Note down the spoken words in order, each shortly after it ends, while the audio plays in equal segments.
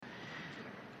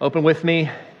Open with me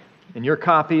in your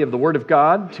copy of the Word of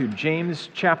God to James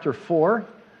chapter 4.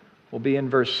 We'll be in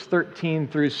verse 13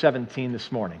 through 17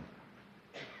 this morning.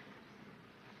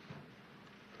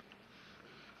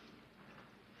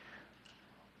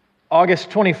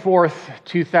 August 24th,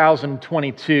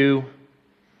 2022,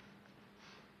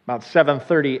 about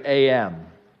 7:30 a.m.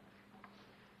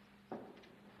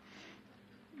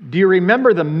 Do you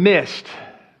remember the mist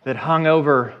that hung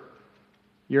over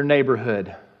your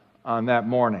neighborhood on that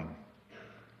morning?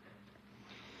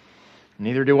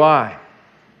 Neither do I.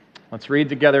 Let's read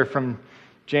together from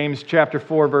James chapter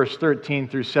 4, verse 13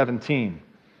 through 17.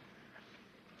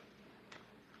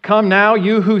 Come now,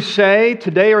 you who say,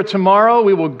 today or tomorrow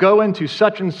we will go into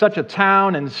such and such a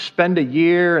town and spend a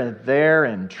year there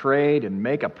and trade and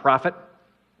make a profit.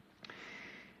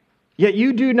 Yet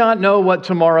you do not know what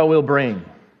tomorrow will bring.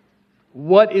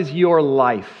 What is your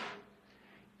life?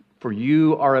 For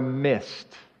you are a mist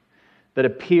that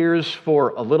appears for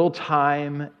a little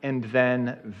time and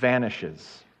then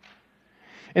vanishes.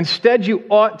 Instead, you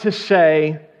ought to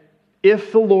say,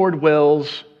 if the Lord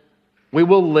wills, we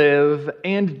will live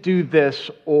and do this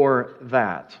or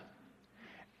that.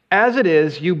 As it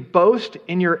is, you boast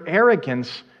in your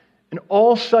arrogance, and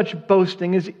all such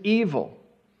boasting is evil.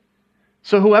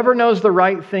 So whoever knows the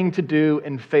right thing to do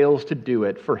and fails to do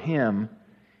it, for him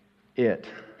it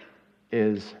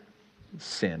is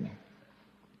sin.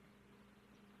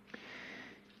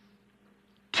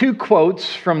 Two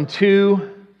quotes from two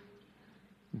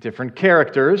different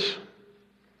characters,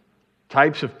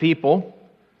 types of people.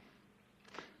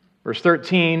 Verse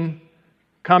 13,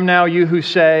 come now, you who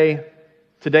say,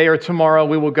 today or tomorrow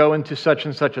we will go into such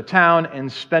and such a town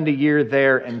and spend a year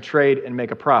there and trade and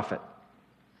make a profit.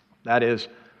 That is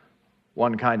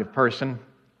one kind of person.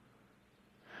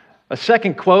 A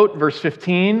second quote, verse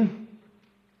 15,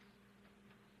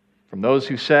 from those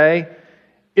who say,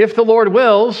 if the Lord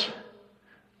wills,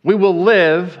 we will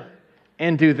live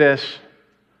and do this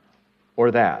or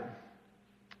that.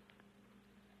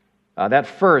 That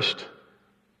first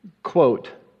quote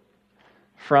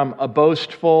from a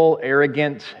boastful,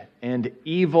 arrogant, and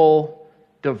evil,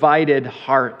 divided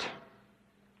heart.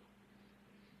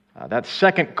 That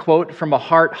second quote from a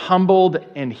heart humbled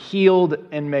and healed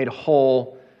and made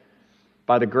whole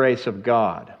by the grace of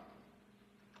God.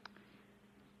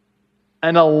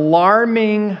 An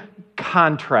alarming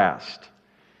contrast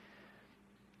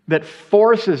that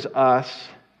forces us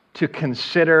to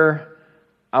consider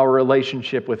our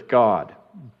relationship with God.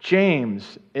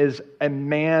 James is a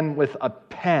man with a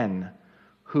pen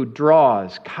who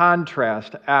draws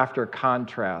contrast after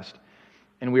contrast,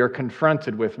 and we are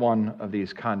confronted with one of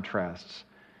these contrasts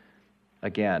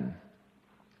again.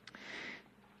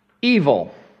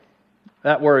 Evil,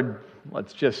 that word,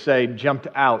 let's just say, jumped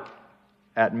out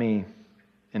at me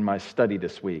in my study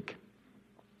this week.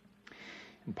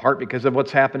 In part because of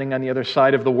what's happening on the other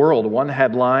side of the world. One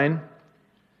headline,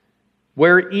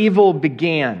 where evil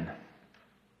began.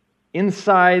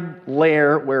 Inside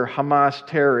lair where Hamas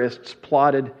terrorists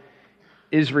plotted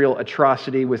Israel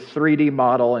atrocity with 3D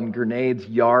model and grenades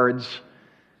yards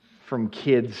from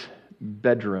kids'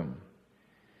 bedroom.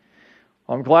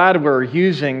 I'm glad we're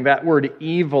using that word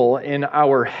evil in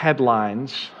our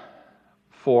headlines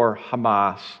for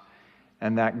Hamas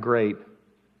and that great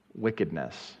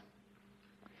wickedness.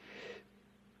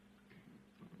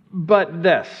 But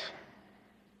this,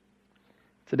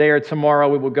 today or tomorrow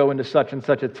we will go into such and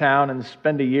such a town and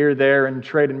spend a year there and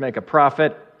trade and make a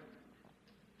profit.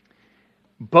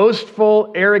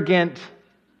 Boastful, arrogant,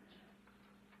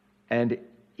 and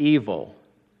evil,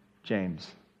 James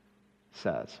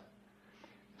says.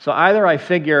 So either I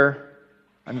figure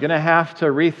I'm going to have to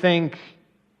rethink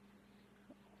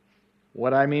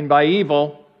what I mean by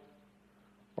evil,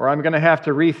 or I'm going to have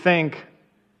to rethink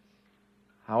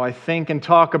how I think and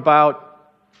talk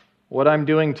about what I'm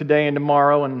doing today and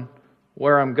tomorrow and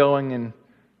where I'm going and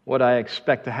what I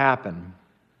expect to happen.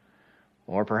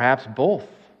 Or perhaps both.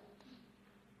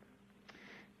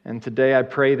 And today I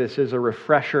pray this is a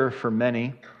refresher for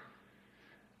many,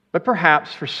 but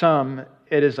perhaps for some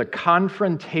it is a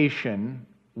confrontation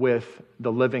with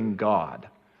the living God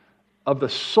of the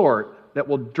sort that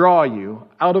will draw you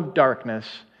out of darkness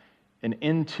and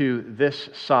into this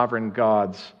sovereign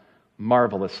God's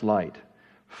marvelous light.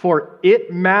 For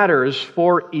it matters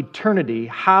for eternity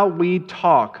how we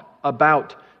talk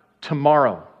about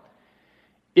tomorrow.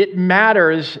 It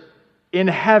matters in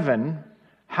heaven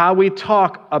how we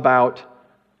talk about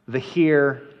the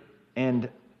here and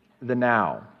the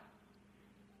now.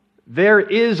 There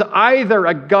is either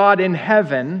a God in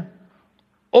heaven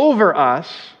over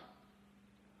us,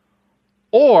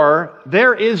 or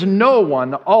there is no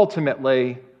one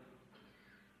ultimately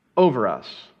over us.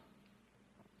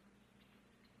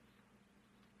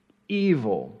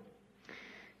 Evil.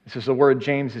 This is a word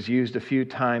James has used a few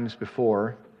times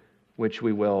before, which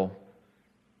we will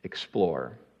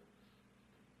explore.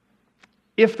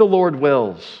 If the Lord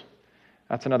wills,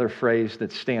 that's another phrase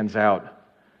that stands out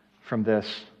from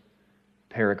this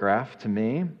paragraph to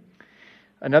me.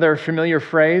 Another familiar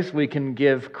phrase we can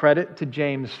give credit to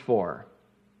James for.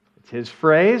 It's his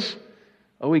phrase.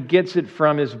 Oh, he gets it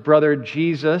from his brother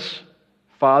Jesus.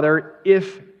 Father,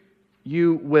 if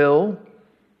you will,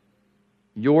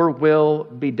 your will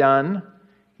be done.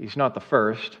 He's not the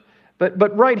first.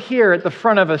 But right here at the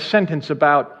front of a sentence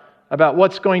about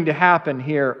what's going to happen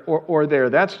here or there,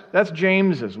 that's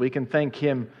James's. We can thank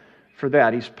him for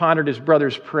that. He's pondered his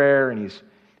brother's prayer, and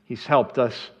he's helped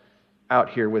us out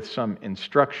here with some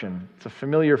instruction. It's a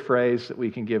familiar phrase that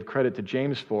we can give credit to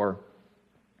James for.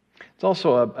 It's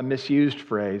also a misused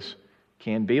phrase.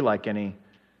 Can be like any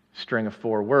string of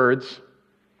four words.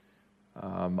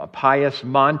 A pious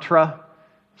mantra,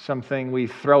 something we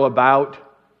throw about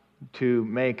to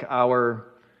make our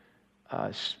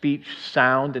speech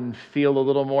sound and feel a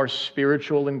little more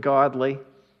spiritual and godly.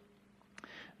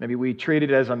 Maybe we treat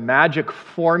it as a magic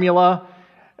formula,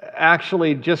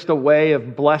 actually just a way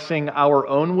of blessing our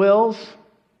own wills.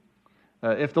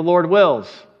 If the Lord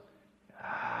wills,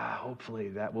 hopefully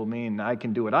that will mean I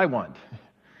can do what I want.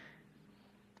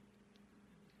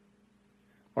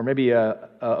 Or maybe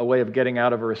a way of getting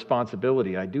out of a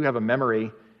responsibility. I do have a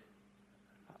memory.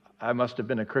 I must have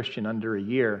been a Christian under a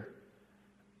year.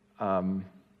 My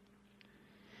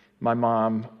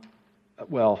mom,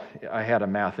 I had a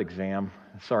math exam.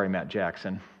 Sorry, Matt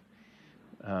Jackson.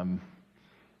 I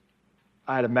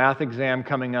had a math exam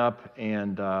coming up,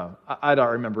 and I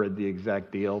don't remember the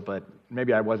exact deal, but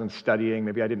maybe I wasn't studying,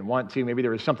 maybe I didn't want to, maybe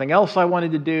there was something else I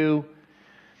wanted to do.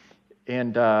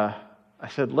 And I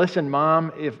said, listen,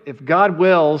 Mom, if God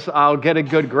wills, I'll get a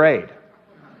good grade.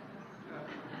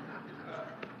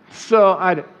 So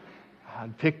I'd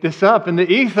picked this up in the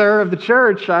ether of the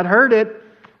church. I'd heard it.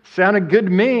 Sounded good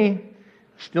to me.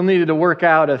 Still needed to work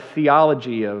out a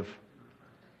theology of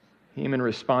human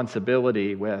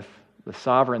responsibility with the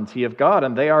sovereignty of God.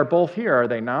 And they are both here, are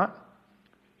they not?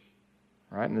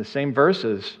 Right, in the same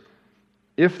verses.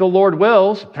 If the Lord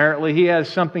wills, apparently He has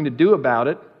something to do about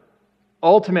it.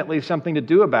 Ultimately something to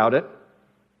do about it.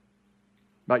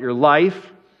 About your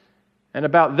life. And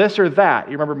about this or that.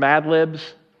 You remember Mad Libs?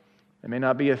 It may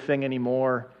not be a thing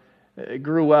anymore. It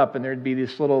grew up, and there'd be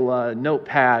this little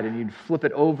notepad, and you'd flip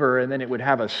it over, and then it would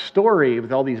have a story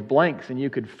with all these blanks, and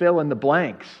you could fill in the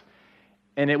blanks.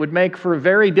 And it would make for a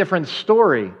very different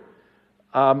story.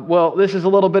 This is a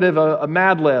little bit of a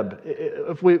Mad Lib.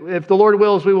 If the Lord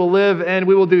wills, we will live, and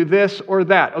we will do this or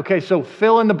that. Okay, so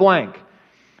fill in the blank.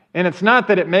 And it's not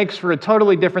that it makes for a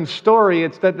totally different story.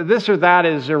 It's that this or that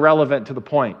is irrelevant to the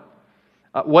point.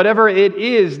 Whatever it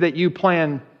is that you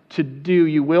plan to do,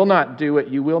 you will not do it,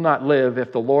 you will not live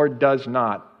if the Lord does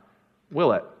not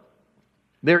will it.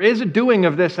 There is a doing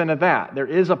of this and of that. There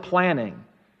is a planning.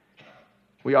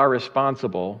 We are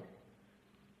responsible.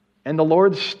 And the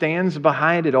Lord stands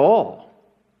behind it all.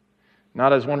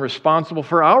 Not as one responsible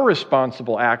for our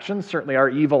responsible actions, certainly our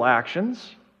evil actions,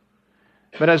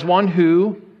 but as one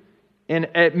who, in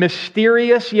a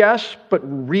mysterious, yes, but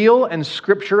real and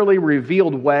scripturally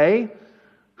revealed way,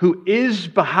 who is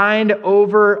behind,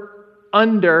 over,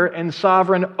 under, and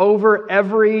sovereign over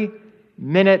every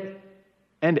minute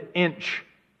and inch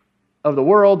of the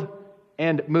world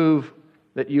and move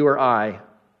that you or I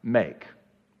make.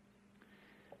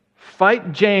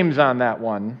 Fight James on that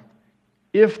one.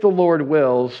 If the Lord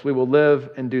wills, we will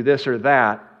live and do this or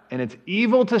that, and it's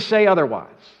evil to say otherwise.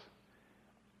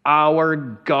 Our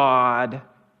God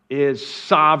is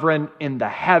sovereign in the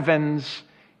heavens,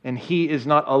 and He is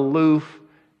not aloof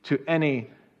to any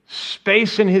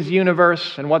space in His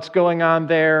universe and what's going on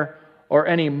there, or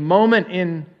any moment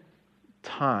in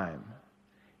time.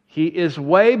 He is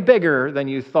way bigger than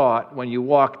you thought when you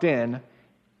walked in,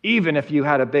 even if you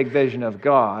had a big vision of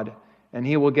God, and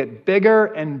He will get bigger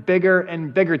and bigger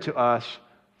and bigger to us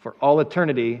for all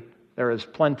eternity. There is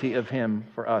plenty of Him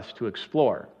for us to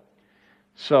explore.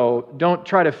 So don't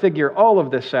try to figure all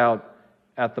of this out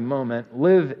at the moment.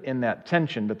 Live in that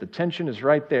tension, but the tension is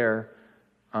right there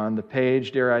on the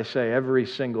page, dare I say, every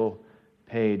single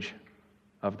page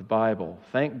of the Bible.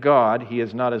 Thank God He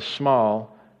is not as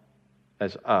small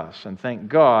as us. And thank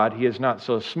God He is not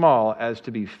so small as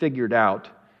to be figured out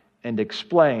and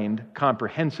explained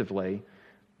comprehensively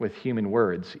with human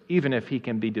words, even if He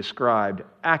can be described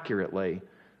accurately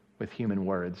with human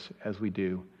words, as we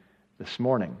do this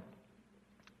morning.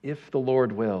 If the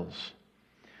Lord wills.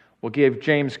 We'll give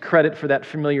James credit for that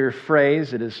familiar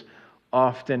phrase. It is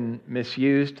often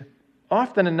misused.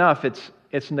 Often enough,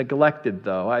 it's neglected,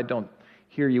 though. I don't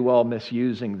hear you all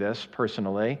misusing this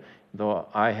personally, though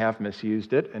I have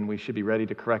misused it, and we should be ready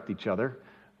to correct each other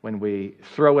when we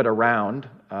throw it around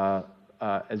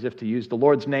as if to use the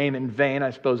Lord's name in vain.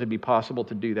 I suppose it'd be possible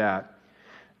to do that.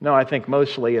 No, I think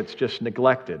mostly it's just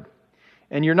neglected.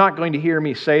 And you're not going to hear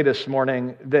me say this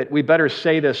morning that we better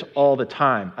say this all the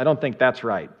time. I don't think that's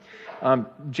right.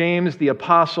 James, the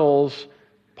apostles,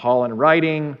 Paul in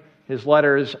writing his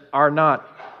letters, are not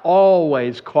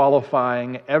always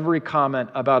qualifying every comment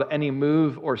about any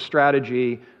move or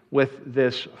strategy with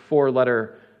this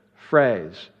four-letter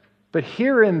phrase. But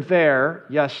here and there,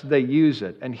 yes, they use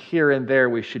it, and here and there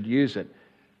we should use it.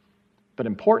 But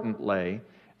importantly,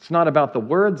 it's not about the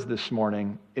words this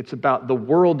morning, it's about the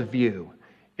worldview.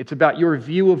 It's about your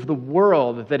view of the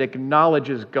world that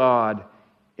acknowledges God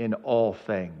in all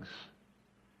things.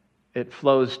 It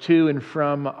flows to and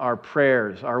from our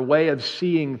prayers, our way of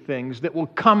seeing things that will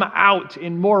come out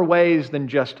in more ways than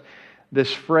just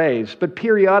this phrase. But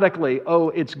periodically,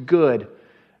 it's good,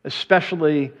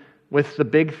 especially with the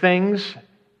big things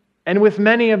and with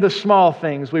many of the small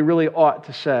things. We really ought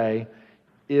to say,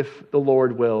 if the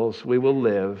Lord wills, we will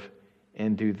live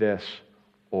and do this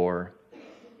or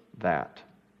that.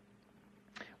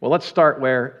 Well, let's start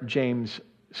where James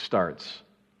starts.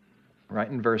 Right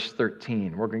in verse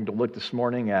 13. We're going to look this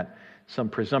morning at some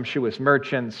presumptuous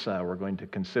merchants. We're going to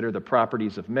consider the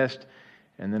properties of mist,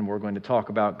 and then we're going to talk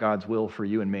about God's will for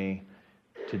you and me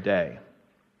today.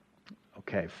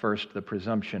 Okay, first, the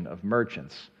presumption of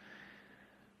merchants.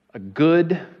 A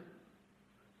good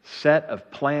set of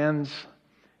plans,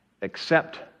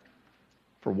 except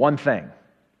for one thing.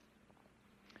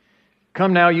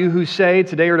 Come now, you who say,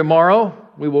 today or tomorrow,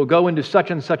 we will go into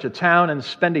such and such a town and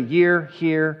spend a year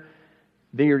here,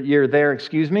 the year there,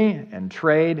 and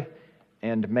trade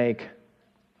and make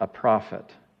a profit.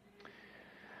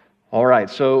 All right,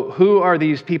 so who are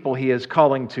these people he is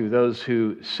calling to, those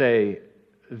who say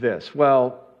this?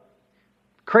 Well,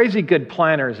 crazy good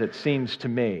planners, it seems to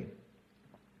me.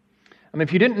 I mean,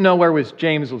 if you didn't know where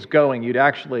James was going, you'd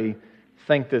actually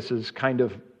think this is kind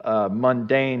of a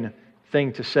mundane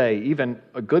thing to say, even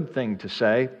a good thing to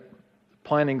say.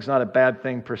 Planning's not a bad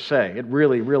thing per se. It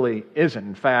really, really isn't.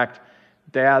 In fact,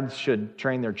 dads should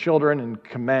train their children and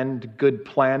commend good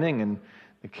planning and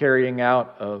the carrying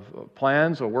out of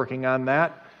plans or working on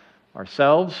that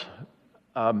ourselves.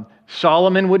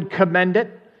 Solomon would commend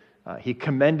it. He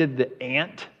commended the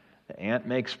ant. The ant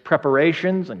makes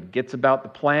preparations and gets about the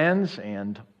plans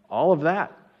and all of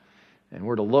that. And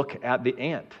we're to look at the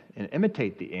ant and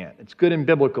imitate the ant. It's good and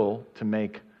biblical to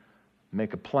make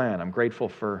a plan. I'm grateful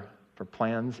for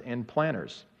plans and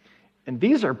planners. And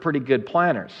these are pretty good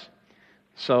planners.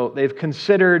 So they've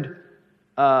considered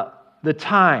the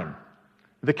time,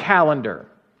 the calendar,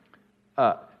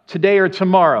 today or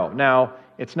tomorrow. Now,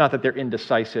 it's not that they're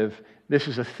indecisive. This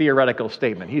is a theoretical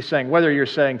statement. He's saying whether you're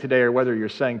saying today or whether you're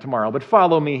saying tomorrow. But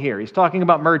follow me here. He's talking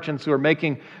about merchants who are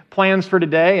making plans for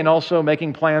today and also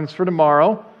making plans for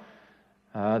tomorrow.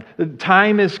 The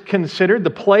time is considered.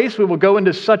 The place, we will go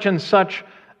into such and such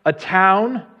a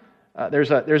town.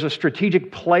 There's a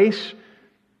strategic place.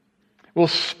 We'll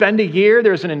spend a year.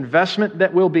 There's an investment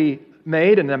that will be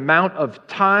made, an amount of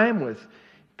time with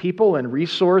people and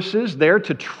resources there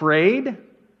to trade.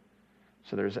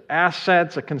 So there's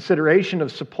assets, a consideration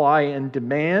of supply and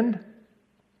demand,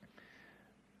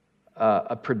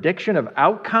 a prediction of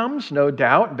outcomes, no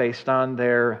doubt, based on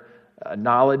their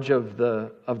knowledge of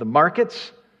the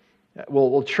markets.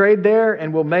 We'll trade there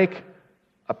and we'll make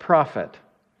a profit.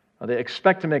 They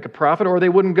expect to make a profit, or they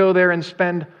wouldn't go there and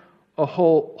spend a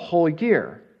whole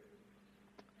year.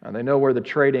 They know where the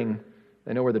trading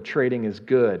is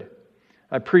good.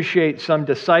 I appreciate some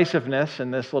decisiveness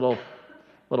in this little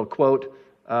quote.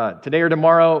 Today or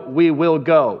tomorrow, we will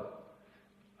go.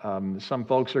 Some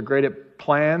folks are great at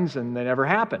plans and they never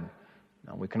happen.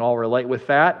 Now, we can all relate with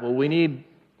that. Well, we need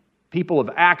people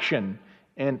of action,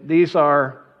 and these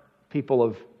are people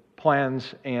of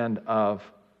plans and of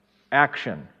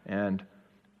action and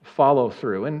follow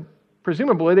through. And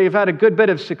presumably they've had a good bit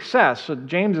of success. So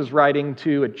James is writing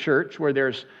to a church where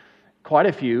there's quite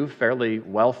a few fairly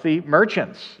wealthy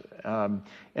merchants. And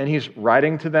he's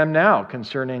writing to them now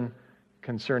concerning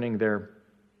their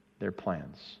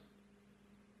plans.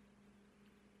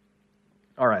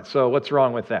 All right, so what's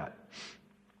wrong with that?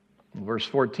 Verse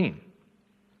 14.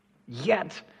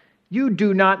 Yet you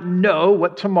do not know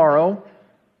what tomorrow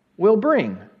will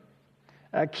bring.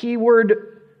 A key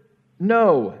word,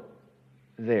 know,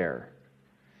 there.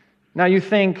 Now you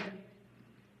think,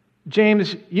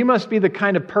 James, you must be the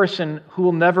kind of person who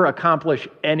will never accomplish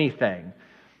anything.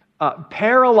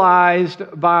 Paralyzed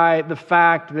by the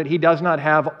fact that he does not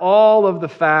have all of the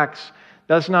facts,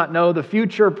 does not know the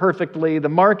future perfectly, the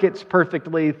markets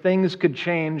perfectly, things could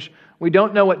change. We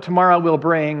don't know what tomorrow will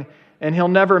bring, and he'll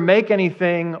never make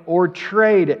anything or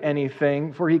trade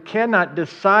anything, for he cannot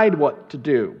decide what to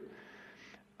do.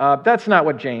 That's not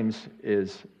what James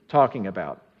is talking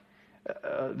about.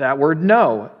 That word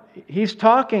no. He's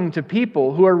talking to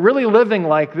people who are really living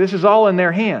like this is all in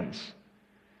their hands.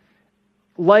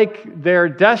 Like their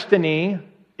destiny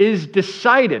is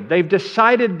decided. They've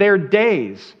decided their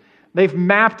days. They've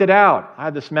mapped it out. I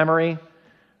had this memory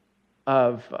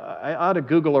of, I ought to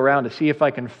Google around to see if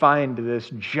I can find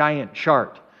this giant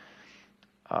chart.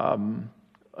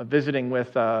 Visiting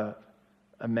with a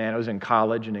man who was in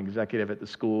college, an executive at the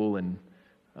school, and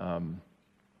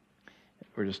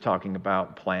we're just talking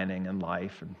about planning and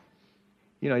life. And,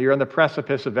 you're on the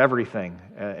precipice of everything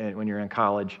when you're in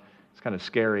college. It's kind of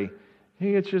scary.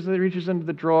 He reaches into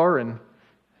the drawer and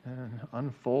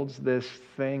unfolds this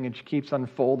thing, and she keeps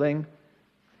unfolding.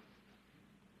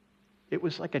 It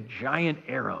was like a giant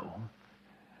arrow.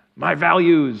 My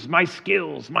values, my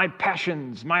skills, my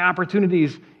passions, my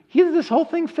opportunities. He had this whole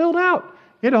thing filled out.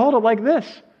 He had to hold it like this.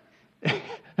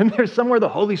 And there's somewhere the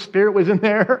Holy Spirit was in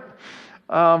there.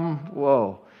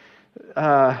 Whoa.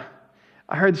 I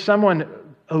heard someone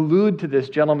allude to this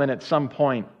gentleman at some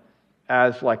point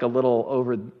as like a little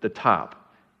over the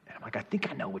top. And I'm like, I think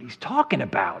I know what he's talking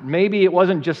about. Maybe it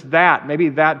wasn't just that. Maybe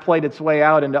that played its way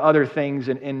out into other things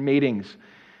in meetings.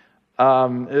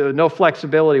 No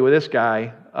flexibility with this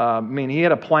guy. He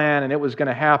had a plan and it was going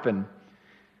to happen.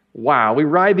 Wow, we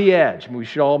ride the edge. We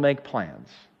should all make plans.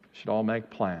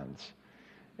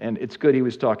 And it's good he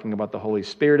was talking about the Holy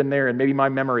Spirit in there, and maybe my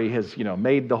memory has,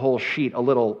 made the whole sheet a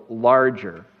little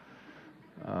larger.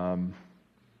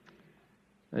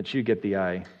 That you get the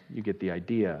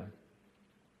idea.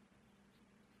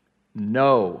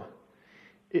 No.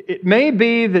 It may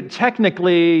be that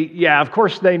technically, of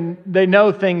course they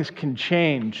know things can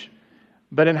change,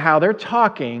 but in how they're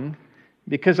talking,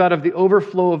 because out of the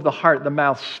overflow of the heart, the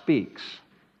mouth speaks.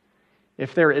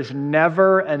 If there is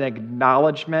never an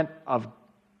acknowledgement of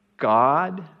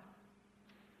God,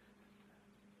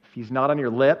 if He's not on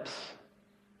your lips,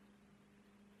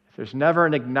 if there's never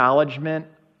an acknowledgement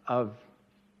of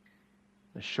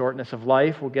the shortness of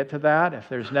life, we'll get to that. If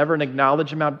there's never an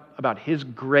acknowledgement about His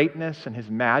greatness and His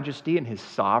majesty and His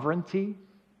sovereignty,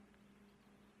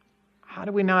 how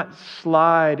do we not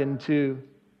slide into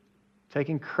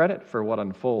taking credit for what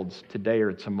unfolds today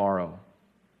or tomorrow?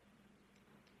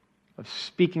 Of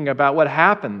speaking about what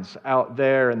happens out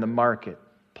there in the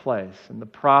marketplace and the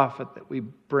profit that we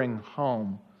bring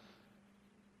home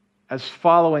as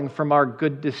following from our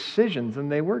good decisions,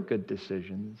 and they were good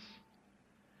decisions.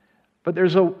 But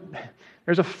there's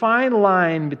a fine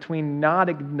line between not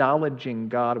acknowledging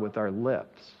God with our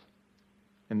lips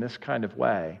in this kind of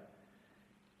way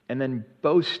and then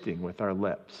boasting with our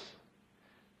lips.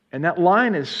 And that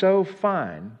line is so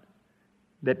fine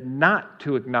that not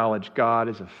to acknowledge God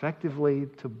is effectively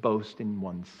to boast in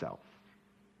oneself.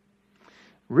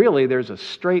 Really, there's a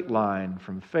straight line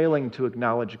from failing to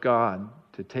acknowledge God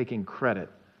to taking credit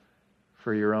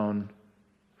for your own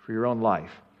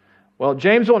life. Well,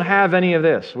 James won't have any of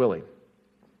this, will he?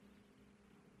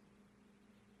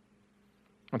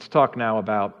 Let's talk now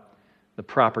about the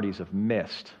properties of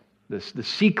mist, the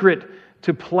secret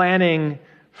to planning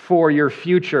for your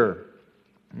future.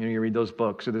 You read those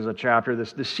books, or there's a chapter,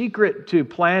 the secret to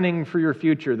planning for your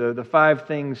future, the 5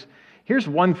 things. Here's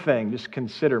one thing, just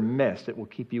consider mist. It will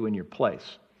keep you in your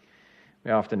place. We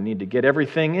often need to get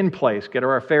everything in place, get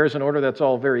our affairs in order. That's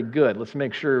all very good. Let's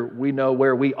make sure we know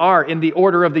where we are in the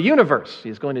order of the universe.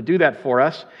 He's going to do that for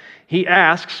us. He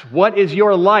asks, what is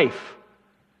your life?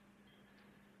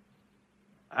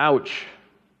 Ouch.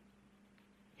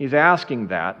 He's asking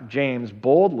that, James,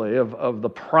 boldly, of the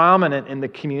prominent in the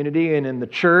community and in the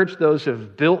church, those who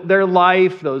have built their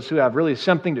life, those who have really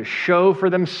something to show for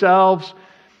themselves.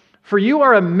 For you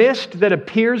are a mist that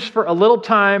appears for a little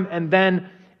time and then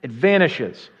it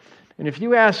vanishes. And if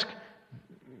you ask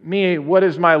me, what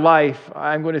is my life?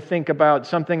 I'm going to think about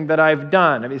something that I've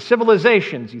done.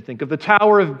 Civilizations, you think of the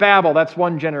Tower of Babel, that's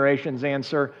one generation's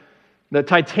answer. The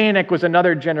Titanic was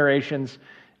another generation's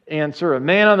answer. A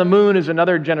man on the moon is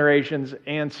another generation's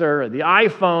answer. The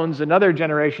iPhone's another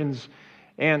generation's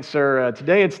answer.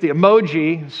 Today it's the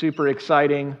emoji, super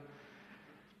exciting.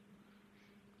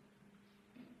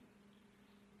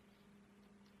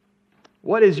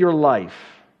 What is your life?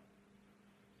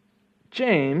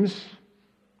 James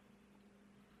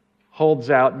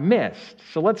holds out mist.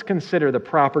 So let's consider the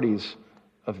properties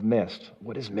of mist.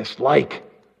 What is mist like?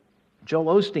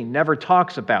 Joel Osteen never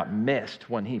talks about mist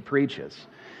when he preaches.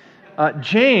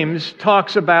 James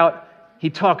talks about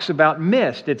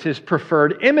mist. It's his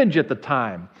preferred image at the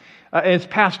time. It's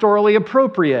pastorally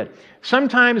appropriate.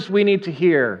 Sometimes we need to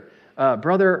hear,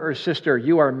 brother or sister,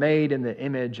 you are made in the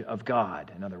image of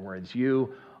God. In other words,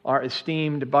 you are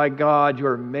esteemed by God. You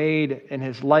are made in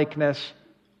His likeness.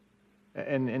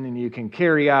 And you can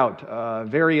carry out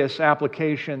various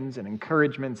applications and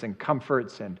encouragements and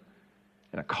comforts and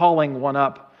a calling one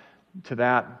up to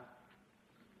that.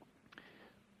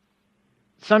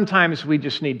 Sometimes we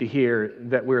just need to hear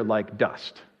that we're like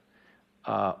dust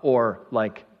or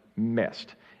like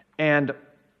mist. And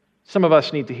some of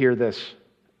us need to hear this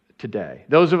today.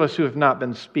 Those of us who have not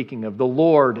been speaking of the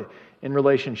Lord in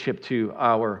relationship to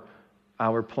our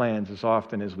plans as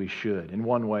often as we should, in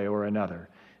one way or another,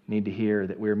 need to hear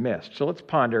that we're mist. So let's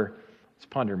ponder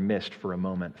mist for a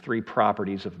moment. 3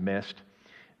 properties of mist.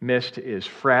 Mist is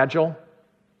fragile.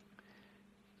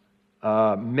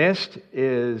 Mist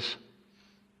is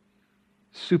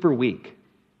super weak.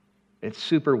 It's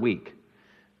super weak.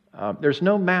 There's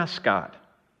no mascot,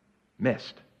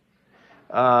 mist.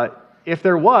 If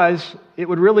there was, it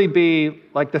would really be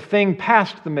like the thing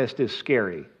past the mist is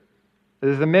scary.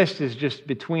 The mist is just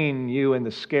between you and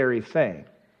the scary thing.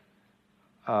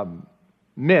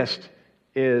 Mist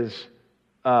is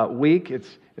weak.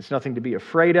 It's nothing to be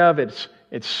afraid of. It's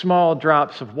small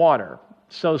drops of water,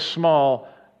 so small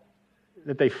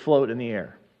that they float in the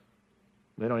air.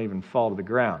 They don't even fall to the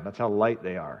ground. That's how light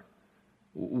they are.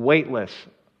 Weightless,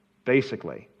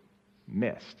 basically.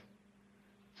 Mist.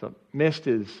 So mist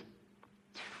it's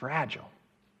fragile.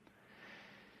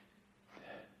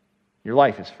 Your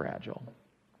life is fragile.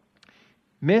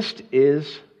 Mist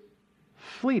is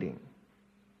fleeting.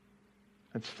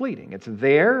 It's fleeting. It's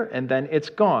there, and then it's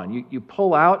gone. You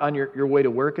pull out on your way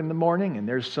to work in the morning, and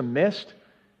there's some mist,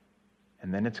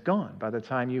 and then it's gone. By the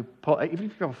time you pull, if you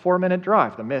have a 4-minute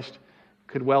drive, the mist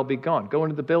could well be gone. Go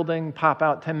into the building, pop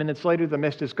out 10 minutes later, the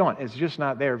mist is gone. It's just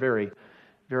not there very,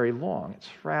 very long. It's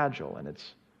fragile, and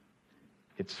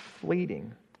it's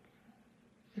fleeting.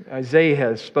 Isaiah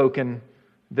has spoken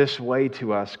this way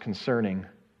to us concerning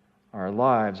our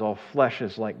lives. All flesh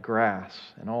is like grass,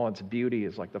 and all its beauty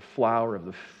is like the flower of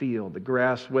the field. The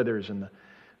grass withers, and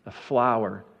the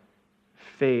flower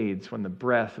fades when the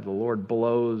breath of the Lord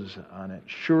blows on it.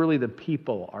 Surely the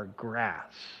people are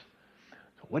grass.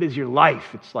 What is your life?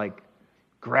 It's like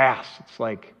grass. It's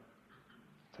like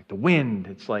the wind.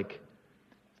 It's like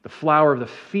the flower of the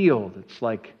field. It's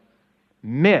like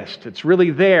mist. It's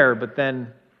really there, but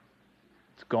then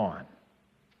it's gone.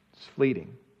 It's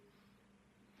fleeting.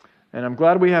 And I'm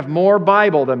glad we have more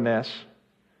Bible than this.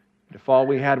 If all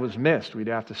we had was mist, we'd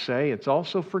have to say it's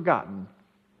also forgotten.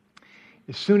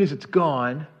 As soon as it's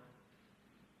gone,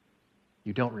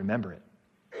 you don't remember it.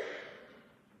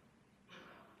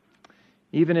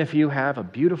 Even if you have a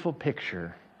beautiful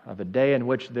picture of a day in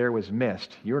which there was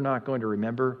mist, you're not going to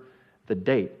remember the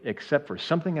date except for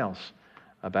something else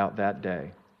about that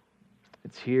day.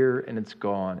 It's here and it's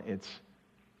gone. It's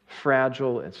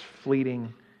fragile, it's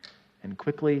fleeting, and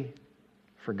quickly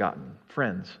forgotten.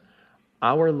 Friends,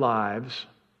 our lives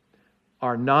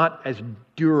are not as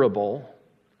durable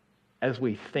as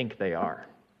we think they are.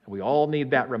 We all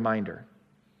need that reminder.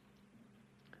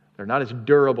 They're not as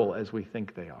durable as we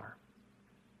think they are.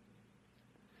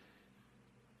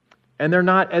 And they're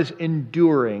not as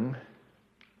enduring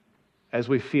as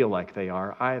we feel like they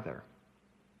are either.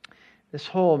 This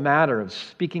whole matter of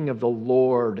speaking of the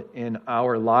Lord in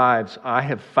our lives, I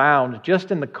have found just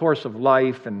in the course of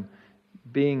life and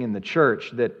being in the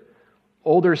church that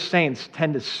older saints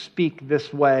tend to speak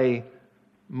this way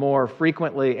more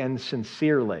frequently and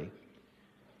sincerely.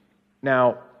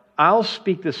 Now, I'll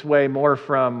speak this way more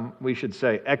from, we should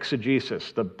say,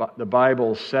 exegesis. The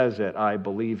Bible says it, I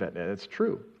believe it, and it's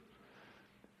true.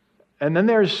 And then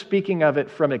there's speaking of it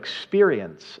from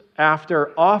experience,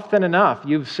 after often enough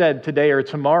you've said today or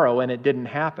tomorrow and it didn't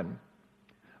happen.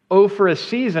 Oh, for a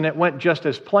season it went just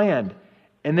as planned,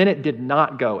 and then it did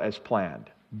not go as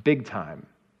planned, big time.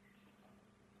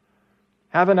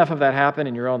 Have enough of that happen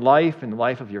in your own life, in the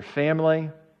life of your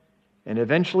family, and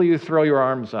eventually you throw your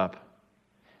arms up.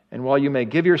 And while you may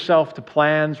give yourself to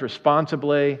plans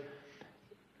responsibly,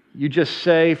 you just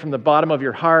say from the bottom of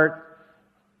your heart,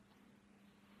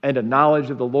 and a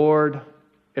knowledge of the Lord,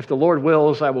 if the Lord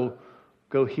wills, I will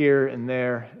go here and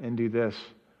there and do this,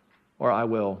 or I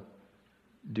will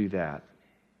do that.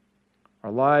 Our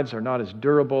lives are not as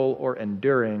durable or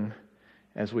enduring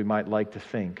as we might like to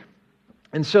think.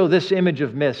 And so this image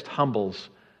of mist humbles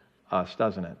us,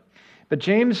 doesn't it? But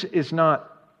James is not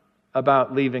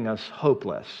about leaving us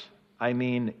hopeless. I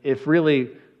mean, if really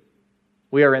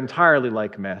we are entirely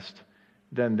like mist,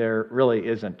 then there really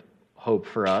isn't hope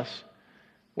for us.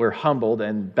 We're humbled,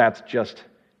 and that's just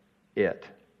it.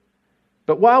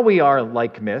 But while we are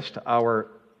like mist, our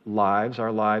lives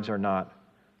are not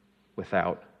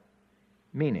without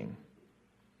meaning.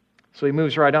 So he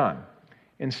moves right on.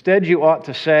 Instead, you ought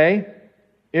to say,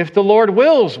 if the Lord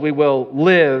wills, we will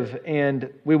live, and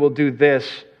we will do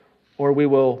this, or we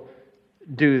will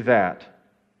do that.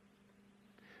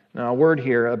 Now, a word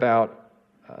here about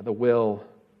the will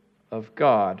of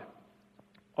God.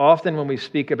 Often when we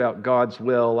speak about God's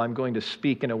will, I'm going to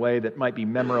speak in a way that might be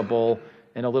memorable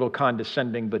and a little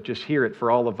condescending, but just hear it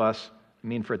for all of us. I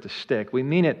mean for it to stick. We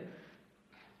mean it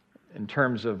in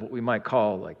terms of what we might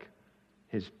call like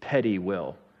his petty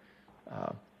will.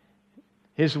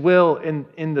 His will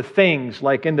in the things,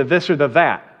 like in the this or the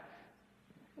that.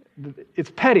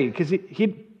 It's petty because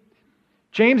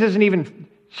James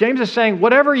is saying,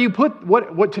 whatever you put,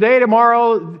 what today,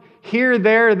 tomorrow, here,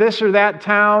 there, this or that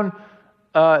town,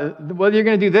 whether you're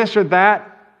going to do this or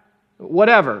that,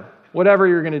 whatever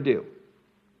you're going to do.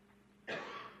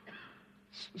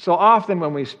 So often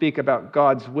when we speak about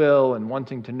God's will and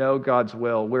wanting to know God's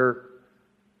will, we're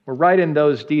right in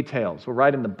those details. We're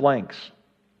right in the blanks.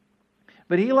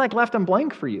 But he left them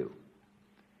blank for you.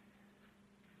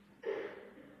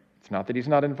 It's not that he's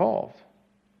not involved.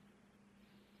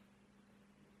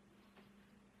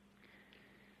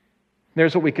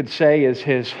 There's what we could say is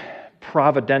his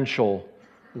providential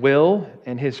will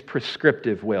and his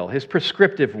prescriptive will. His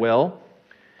prescriptive will,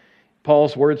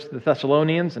 Paul's words to the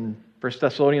Thessalonians in 1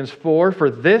 Thessalonians 4, for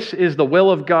this is the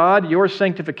will of God, your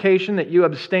sanctification, that you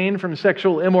abstain from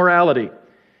sexual immorality.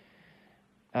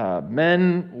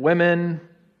 Men, women,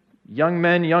 young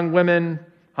women,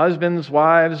 husbands,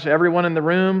 wives, everyone in the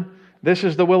room, this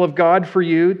is the will of God for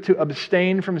you to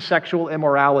abstain from sexual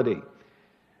immorality.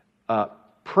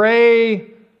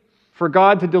 Pray for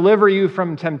God to deliver you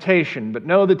from temptation, but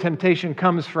know the temptation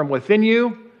comes from within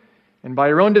you, and by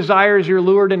your own desires you're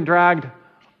lured and dragged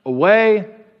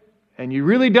away, and you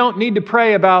really don't need to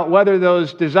pray about whether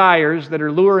those desires that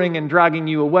are luring and dragging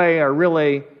you away are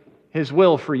really his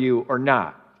will for you or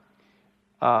not.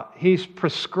 He's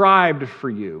prescribed for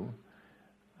you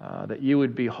that you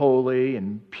would be holy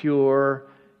and pure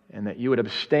and that you would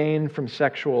abstain from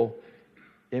sexual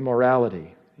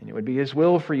immorality. And it would be his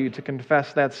will for you to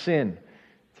confess that sin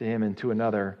to him and to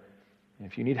another. And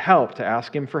if you need help, to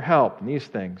ask him for help in these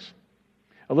things.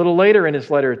 A little later in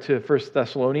his letter to 1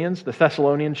 Thessalonians, the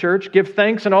Thessalonian church, give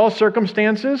thanks in all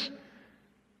circumstances.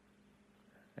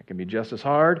 That can be just as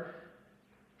hard.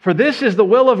 For this is the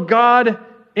will of God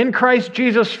in Christ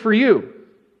Jesus for you.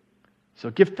 So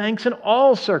give thanks in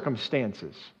all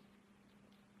circumstances.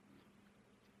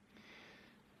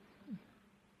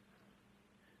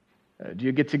 Do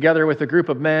you get together with a group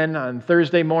of men on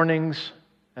Thursday mornings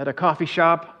at a coffee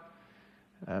shop?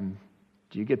 Do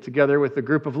you get together with a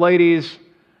group of ladies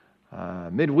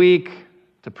midweek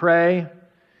to pray? And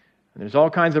there's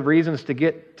all kinds of reasons to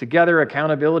get together.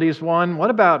 Accountability is one. What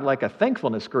about like a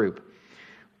thankfulness group?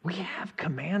 We have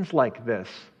commands like this.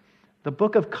 The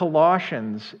book of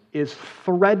Colossians is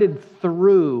threaded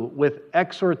through with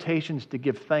exhortations to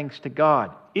give thanks to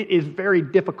God. It is very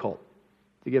difficult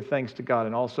to give thanks to God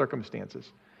in all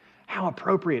circumstances. How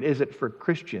appropriate is it for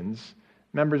Christians,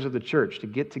 members of the church, to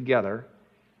get together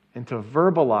and to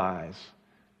verbalize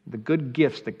the good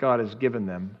gifts that God has given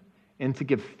them and to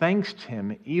give thanks to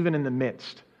Him even in the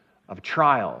midst of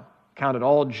trial? Count it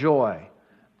all joy,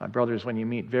 my brothers, when you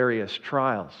meet various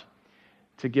trials.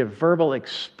 To give verbal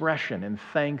expression and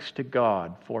thanks to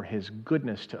God for His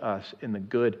goodness to us in the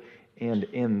good and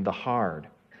in the hard.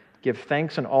 Give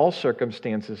thanks in all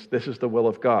circumstances. This is the will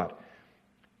of God.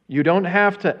 You don't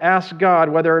have to ask God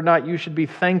whether or not you should be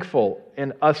thankful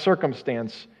in a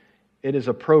circumstance. It is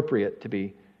appropriate to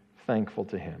be thankful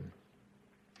to Him.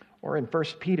 Or in 1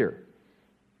 Peter,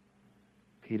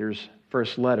 Peter's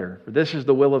first letter. For this is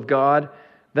the will of God,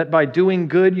 that by doing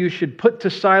good you should put to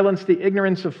silence the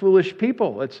ignorance of foolish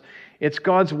people. It's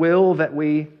God's will that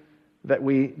we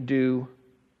do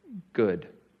good.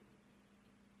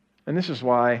 And this is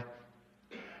why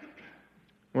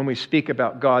when we speak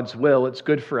about God's will, it's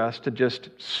good for us to just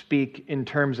speak in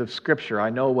terms of Scripture. I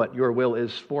know what your will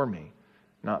is for me.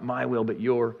 Not my will, but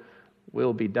your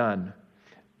will be done.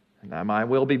 Now my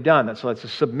will be done. So that's a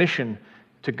submission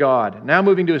to God. Now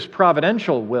moving to His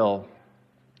providential will.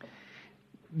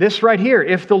 This right here,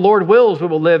 if the Lord wills, we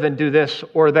will live and do this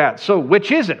or that. So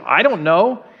which is it? I don't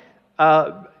know.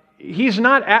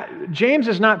 James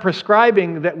is not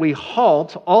prescribing that we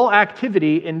halt all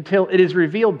activity until it is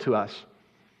revealed to us.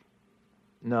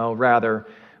 No, rather,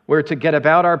 we're to get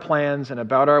about our plans and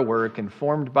about our work,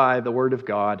 informed by the Word of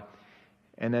God,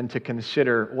 and then to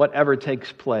consider whatever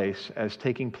takes place as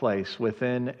taking place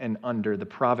within and under the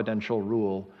providential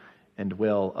rule and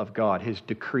will of God, His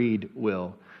decreed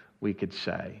will, we could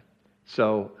say.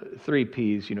 So 3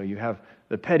 P's, you have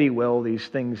the petty will, these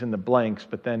things in the blanks,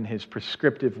 but then His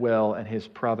prescriptive will and His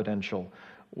providential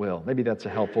will. Maybe that's a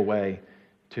helpful way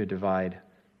to divide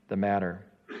the matter.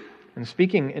 And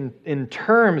speaking in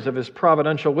terms of His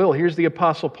providential will, here's the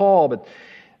Apostle Paul,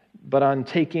 but on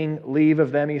taking leave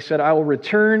of them, he said, I will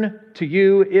return to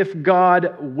you if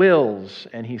God wills.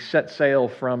 And he set sail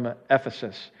from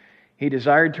Ephesus. He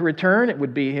desired to return, it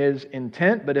would be his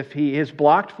intent, but if he is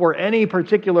blocked for any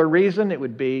particular reason, it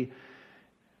would be,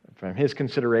 from his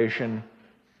consideration,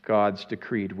 God's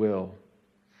decreed will.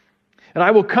 And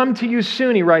I will come to you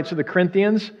soon, he writes to the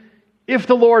Corinthians, if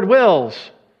the Lord wills.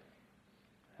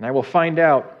 And I will find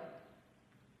out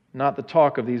not the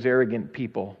talk of these arrogant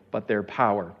people, but their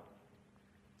power.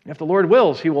 If the Lord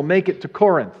wills, He will make it to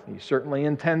Corinth. He certainly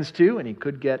intends to, and he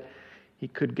could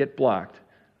get blocked.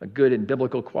 A good and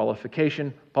biblical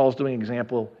qualification. Paul's doing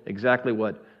exactly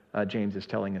what James is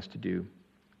telling us to do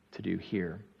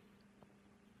here.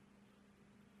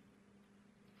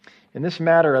 In this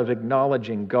matter of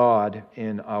acknowledging God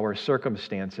in our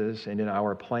circumstances and in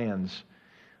our plans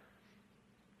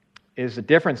is the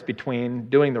difference between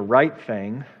doing the right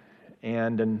thing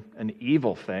and an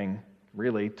evil thing,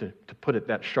 really, to put it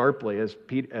that sharply as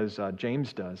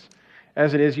James does.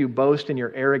 As it is, you boast in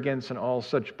your arrogance, and all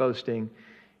such boasting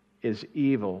is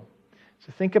evil.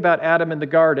 So think about Adam in the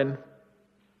garden.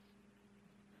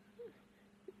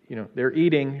 They're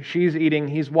eating, she's eating,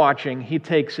 he's watching, he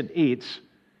takes and eats.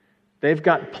 They've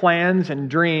got plans and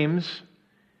dreams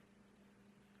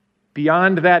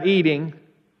beyond that eating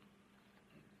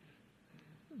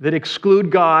that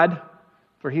exclude God,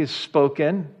 for He has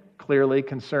spoken clearly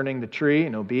concerning the tree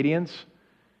and obedience.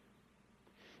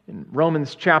 In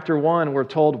Romans chapter 1, we're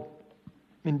told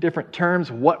in different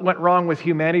terms what went wrong with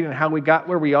humanity and how we got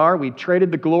where we are. We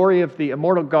traded the glory of the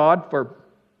immortal God for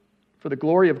the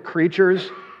glory of creatures,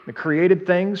 the created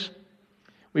things.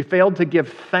 We failed to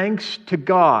give thanks to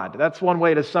God. That's one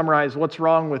way to summarize what's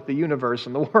wrong with the universe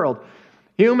and the world.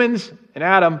 Humans and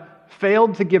Adam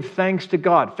failed to give thanks to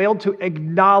God, failed to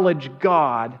acknowledge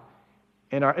God.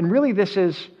 And really this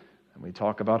is, and we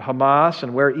talk about Hamas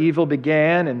and where evil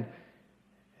began,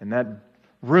 and that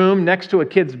room next to a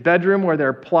kid's bedroom where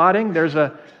they're plotting, there's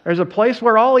a place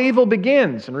where all evil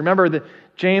begins. And remember that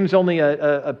James only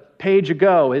a page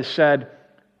ago has said,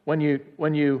 when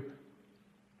you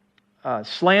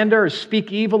slander or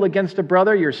speak evil against a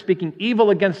brother, you're speaking evil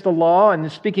against the law,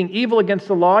 and speaking evil against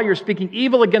the law, you're speaking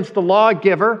evil against the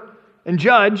lawgiver and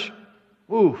judge.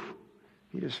 Oof,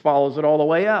 he just follows it all the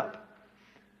way up.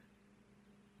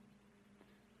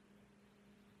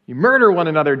 You murder one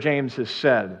another, James has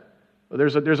said.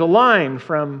 There's a line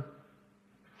from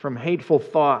hateful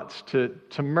thoughts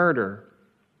to murder.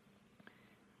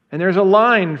 And there's a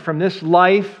line from this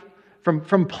life,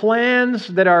 from plans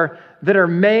that are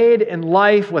made in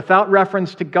life without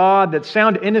reference to God, that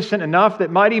sound innocent enough,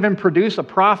 that might even produce a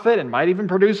profit and might even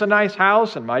produce a nice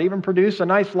house and might even produce a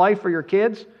nice life for your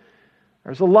kids.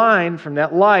 There's a line from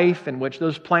that life in which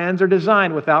those plans are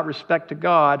designed without respect to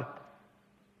God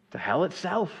to hell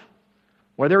itself,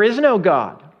 where there is no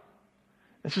God.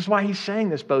 This is why he's saying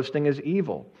this boasting is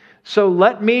evil. So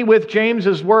let me, with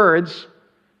James's words,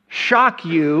 shock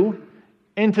you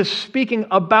into speaking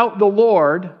about the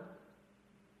Lord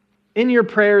in your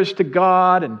prayers to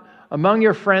God and among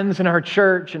your friends in our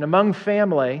church and among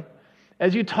family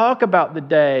as you talk about the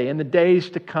day and the days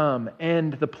to come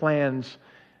and the plans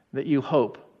that you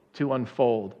hope to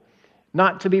unfold.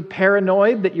 Not to be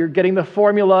paranoid that you're getting the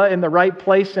formula in the right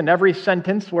place in every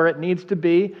sentence where it needs to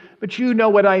be, but you know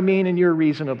what I mean and you're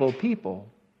reasonable people.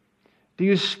 Do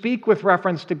you speak with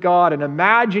reference to God and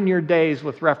imagine your days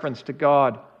with reference to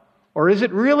God? Or is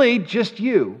it really just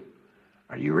you?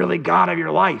 Are you really God of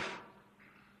your life?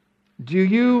 Do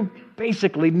you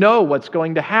basically know what's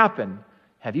going to happen?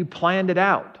 Have you planned it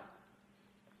out?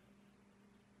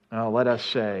 Now let us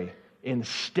say,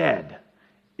 instead,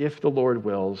 if the Lord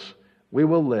wills, we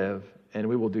will live and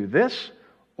we will do this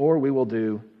or we will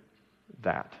do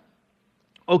that.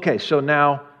 Okay, so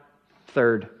now,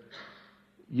 third,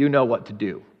 you know what to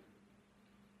do.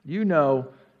 You know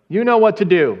what to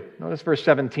do. Notice verse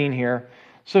 17 here.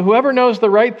 So whoever knows the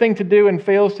right thing to do and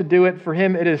fails to do it, for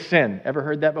him it is sin. Ever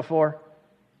heard that before?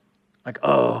 Like,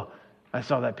 oh, I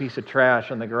saw that piece of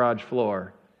trash on the garage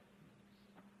floor.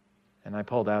 and I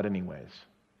pulled out anyways.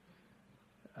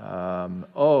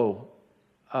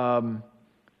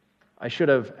 I should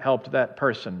have helped that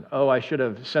person. I should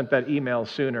have sent that email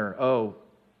sooner.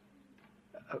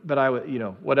 But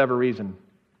whatever reason.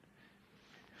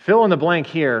 Fill in the blank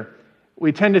here.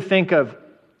 We tend to think of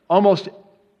almost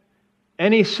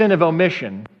any sin of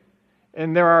omission,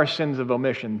 and there are sins of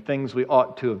omission, things we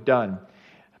ought to have done.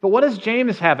 But what does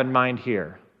James have in mind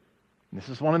here? This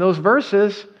is one of those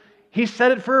verses. He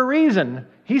said it for a reason.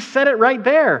 He said it right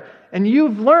there. And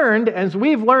you've learned, as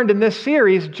we've learned in this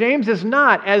series, James is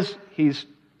not, as he's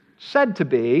said to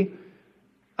be,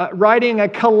 writing a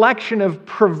collection of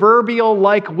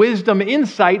proverbial-like wisdom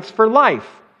insights for life.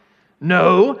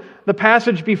 No, the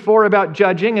passage before about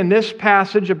judging, and this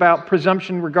passage about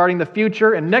presumption regarding the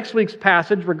future, and next week's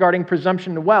passage regarding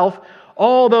presumption of wealth,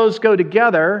 all those go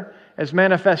together as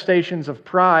manifestations of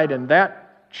pride in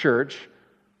that church,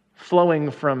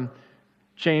 flowing from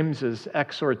James's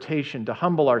exhortation to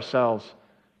humble ourselves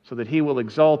so that he will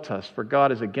exalt us. For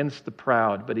God is against the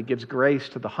proud, but he gives grace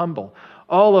to the humble.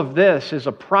 All of this is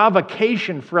a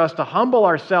provocation for us to humble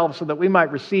ourselves so that we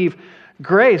might receive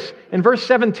grace. And verse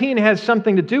 17 has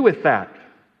something to do with that,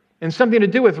 and something to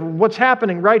do with what's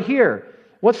happening right here.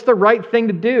 What's the right thing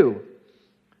to do?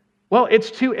 Well,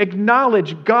 it's to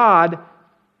acknowledge God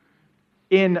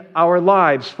in our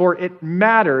lives, for it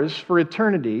matters for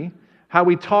eternity how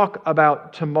we talk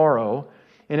about tomorrow,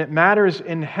 and it matters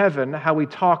in heaven how we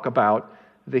talk about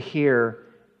the here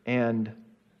and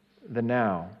the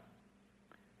now.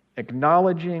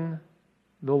 Acknowledging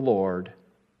the Lord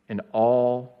in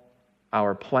all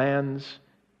our plans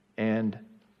and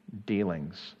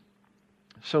dealings.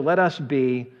 So let us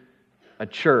be a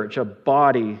church, a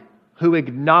body who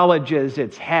acknowledges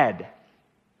its head.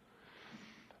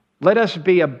 Let us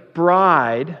be a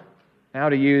bride, now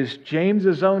to use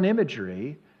James's own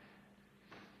imagery,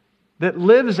 that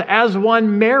lives as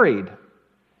one married.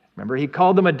 Remember, he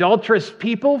called them adulterous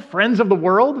people, friends of the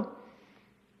world?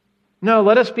 No,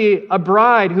 let us be a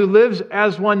bride who lives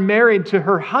as one married to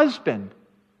her husband,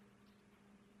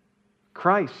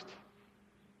 Christ.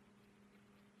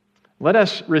 Let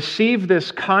us receive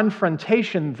this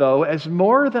confrontation, though, as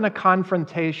more than a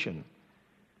confrontation,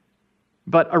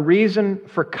 but a reason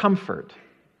for comfort.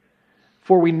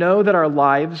 For we know that our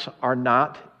lives are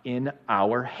not in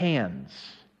our hands.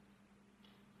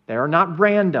 They are not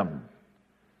random.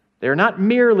 They are not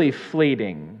merely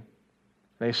fleeting.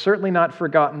 They are certainly not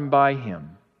forgotten by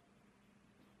Him.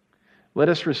 Let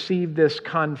us receive this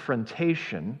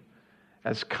confrontation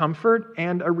as comfort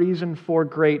and a reason for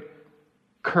great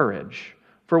courage.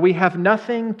 For we have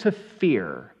nothing to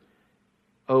fear,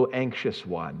 O anxious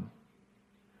one.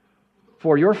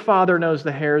 For your Father knows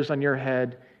the hairs on your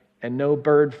head, and no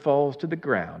bird falls to the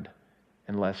ground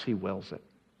unless He wills it.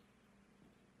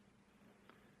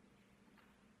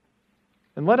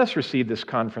 And let us receive this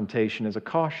confrontation as a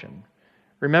caution,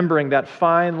 remembering that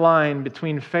fine line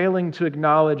between failing to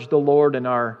acknowledge the Lord in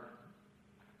our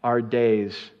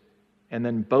days and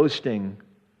then boasting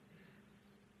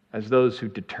as those who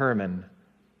determine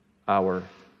our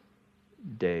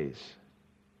days.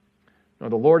 No,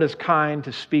 the Lord is kind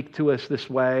to speak to us this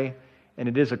way, and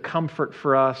it is a comfort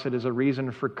for us, it is a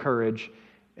reason for courage,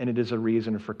 and it is a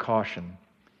reason for caution.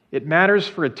 It matters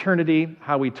for eternity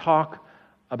how we talk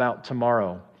about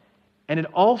tomorrow, and it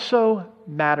also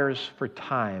matters for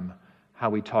time how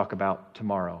we talk about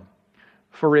tomorrow.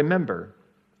 For remember,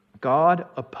 God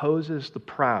opposes the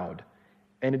proud,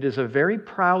 and it is a very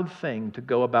proud thing to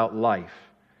go about life,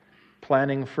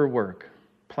 planning for work,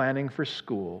 planning for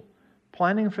school,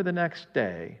 planning for the next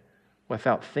day,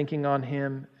 without thinking on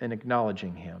Him and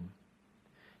acknowledging Him.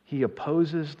 He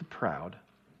opposes the proud,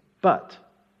 but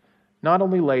not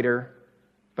only later,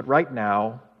 but right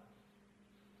now,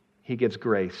 He gives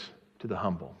grace to the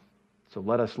humble. So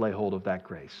let us lay hold of that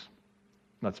grace.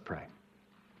 Let's pray.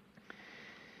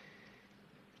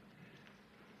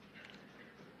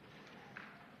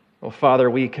 Oh, Father,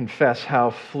 we confess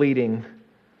how fleeting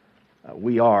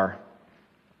we are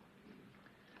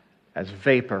as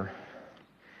vapor.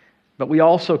 But we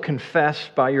also confess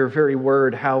by your very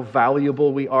word how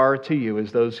valuable we are to you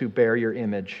as those who bear your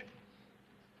image.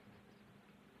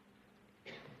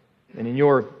 And in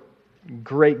your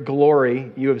great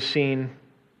glory, you have seen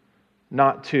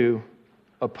not to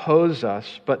oppose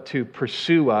us, but to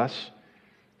pursue us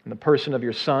in the person of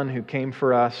your Son who came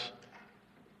for us.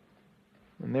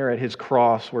 And there at His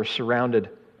cross,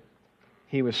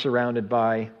 He was surrounded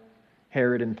by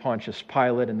Herod and Pontius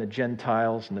Pilate and the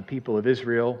Gentiles and the people of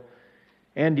Israel.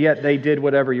 And yet they did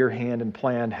whatever your hand and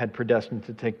plan had predestined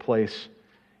to take place,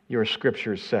 your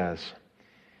Scripture says.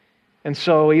 And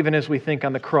so, even as we think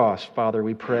on the cross, Father,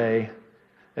 we pray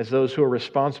as those who are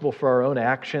responsible for our own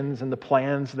actions and the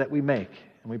plans that we make.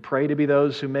 And we pray to be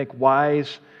those who make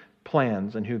wise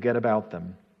plans and who get about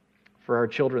them for our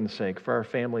children's sake, for our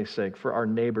family's sake, for our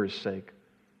neighbors' sake.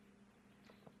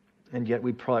 And yet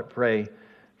we pray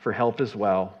for help as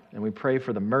well. And we pray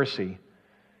for the mercy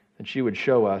that you would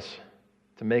show us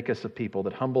to make us a people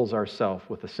that humbles ourselves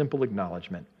with a simple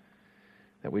acknowledgement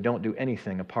that we don't do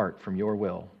anything apart from your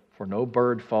will. For no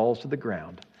bird falls to the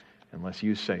ground unless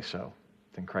you say so.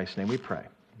 In Christ's name we pray.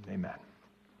 Amen.